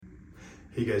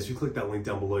Hey guys, if you click that link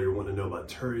down below, you're wanting to know about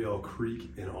Tarryall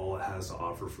Creek and all it has to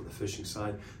offer for the fishing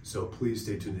side. So please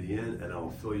stay tuned to the end and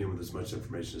I'll fill you in with as much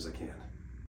information as I can.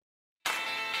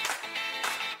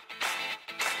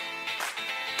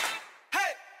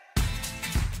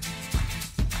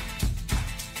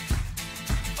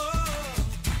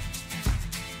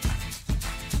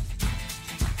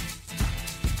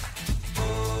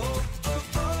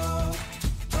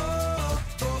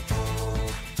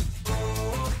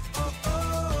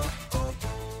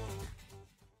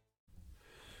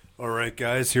 All right,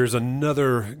 guys, here's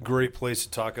another great place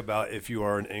to talk about if you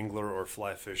are an angler or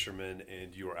fly fisherman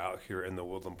and you are out here in the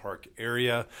Woodland Park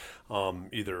area,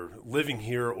 either living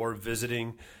here or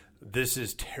visiting. This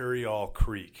is Tarryall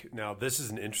Creek. Now, this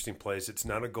is an interesting place. It's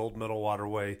not a gold medal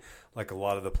waterway like a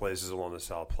lot of the places along the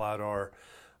South Platte are,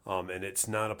 and it's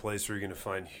not a place where you're going to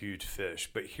find huge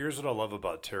fish. But here's what I love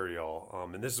about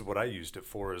Tarryall, and this is what I used it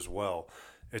for as well.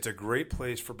 It's a great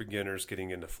place for beginners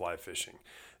getting into fly fishing.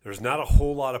 There's not a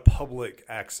whole lot of public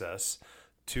access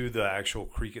to the actual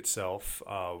creek itself.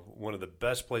 One of the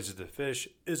best places to fish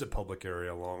is a public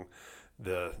area along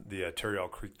the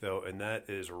Tarryall Creek, though, and that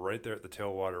is right there at the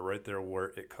tailwater, right there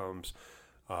where it comes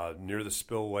near the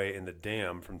spillway and the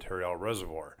dam from Tarryall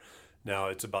Reservoir. Now,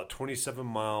 it's about 27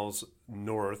 miles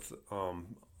north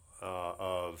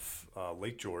of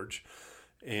Lake George.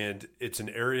 And it's an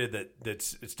area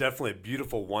it's definitely a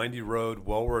beautiful, windy road,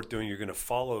 well worth doing. You're going to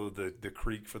follow the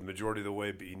creek for the majority of the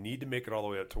way, but you need to make it all the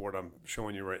way up to what I'm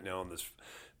showing you right now in this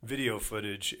video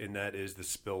footage, and that is the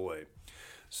spillway.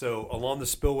 So along the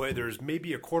spillway, there's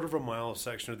maybe a quarter of a mile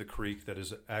section of the creek that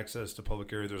is access to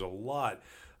public area. There's a lot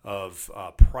of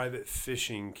private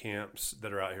fishing camps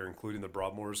that are out here, including the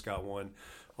Broadmoor's got one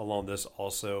along this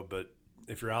also. But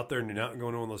if you're out there and you're not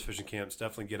going to one of those fishing camps,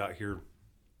 definitely get out here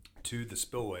to the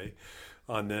spillway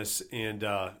on this, and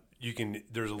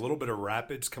there's a little bit of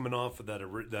rapids coming off of that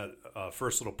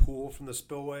first little pool from the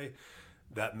spillway.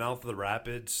 That mouth of the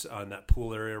rapids on that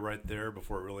pool area right there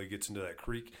before it really gets into that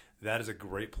creek, that is a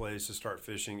great place to start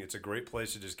fishing. It's a great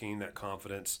place to just gain that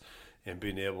confidence and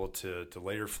being able to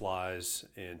lay your flies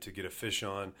and to get a fish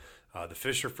on. The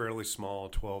fish are fairly small,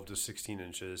 12 to 16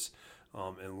 inches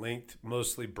in length,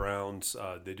 mostly browns.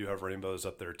 They do have rainbows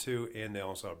up there too, and they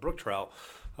also have brook trout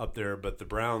up there, but the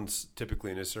browns typically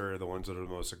in this area are the ones that are the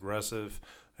most aggressive.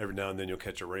 Every now and then you'll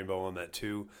catch a rainbow on that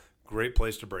too. Great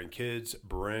place to bring kids,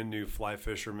 brand new fly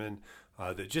fishermen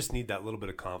that just need that little bit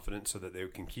of confidence so that they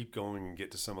can keep going and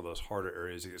get to some of those harder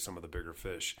areas to get some of the bigger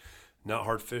fish. Not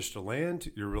hard fish to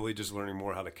land. You're really just learning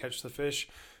more how to catch the fish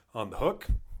on the hook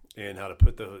and how to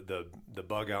put the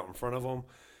bug out in front of them.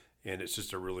 And it's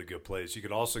just a really good place. You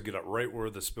could also get up right where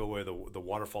the spillway, the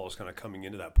waterfall is kind of coming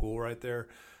into that pool right there.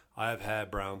 I've had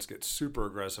browns get super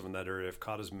aggressive in that area. I've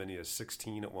caught as many as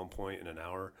 16 at one point in an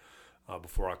hour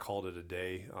before I called it a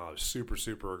day. Super,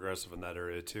 super aggressive in that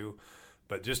area too.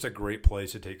 But just a great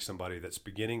place to take somebody that's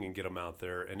beginning and get them out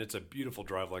there. And it's a beautiful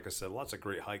drive, like I said. Lots of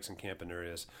great hikes and camping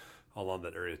areas along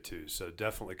that area too. So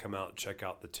definitely come out and check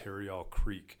out the Tarryall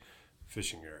Creek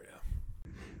fishing area.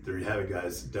 There you have it,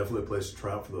 guys. Definitely a place to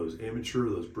try out for those amateur,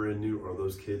 those brand new, or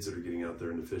those kids that are getting out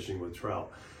there into fishing with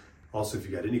trout. Also, if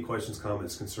you got any questions,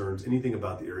 comments, concerns, anything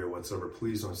about the area whatsoever,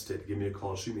 please don't hesitate to give me a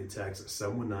call, shoot me a text at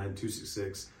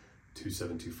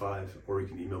 719-266-2725, or you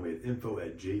can email me at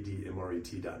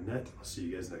info@jdmret.net. I'll see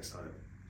you guys next time.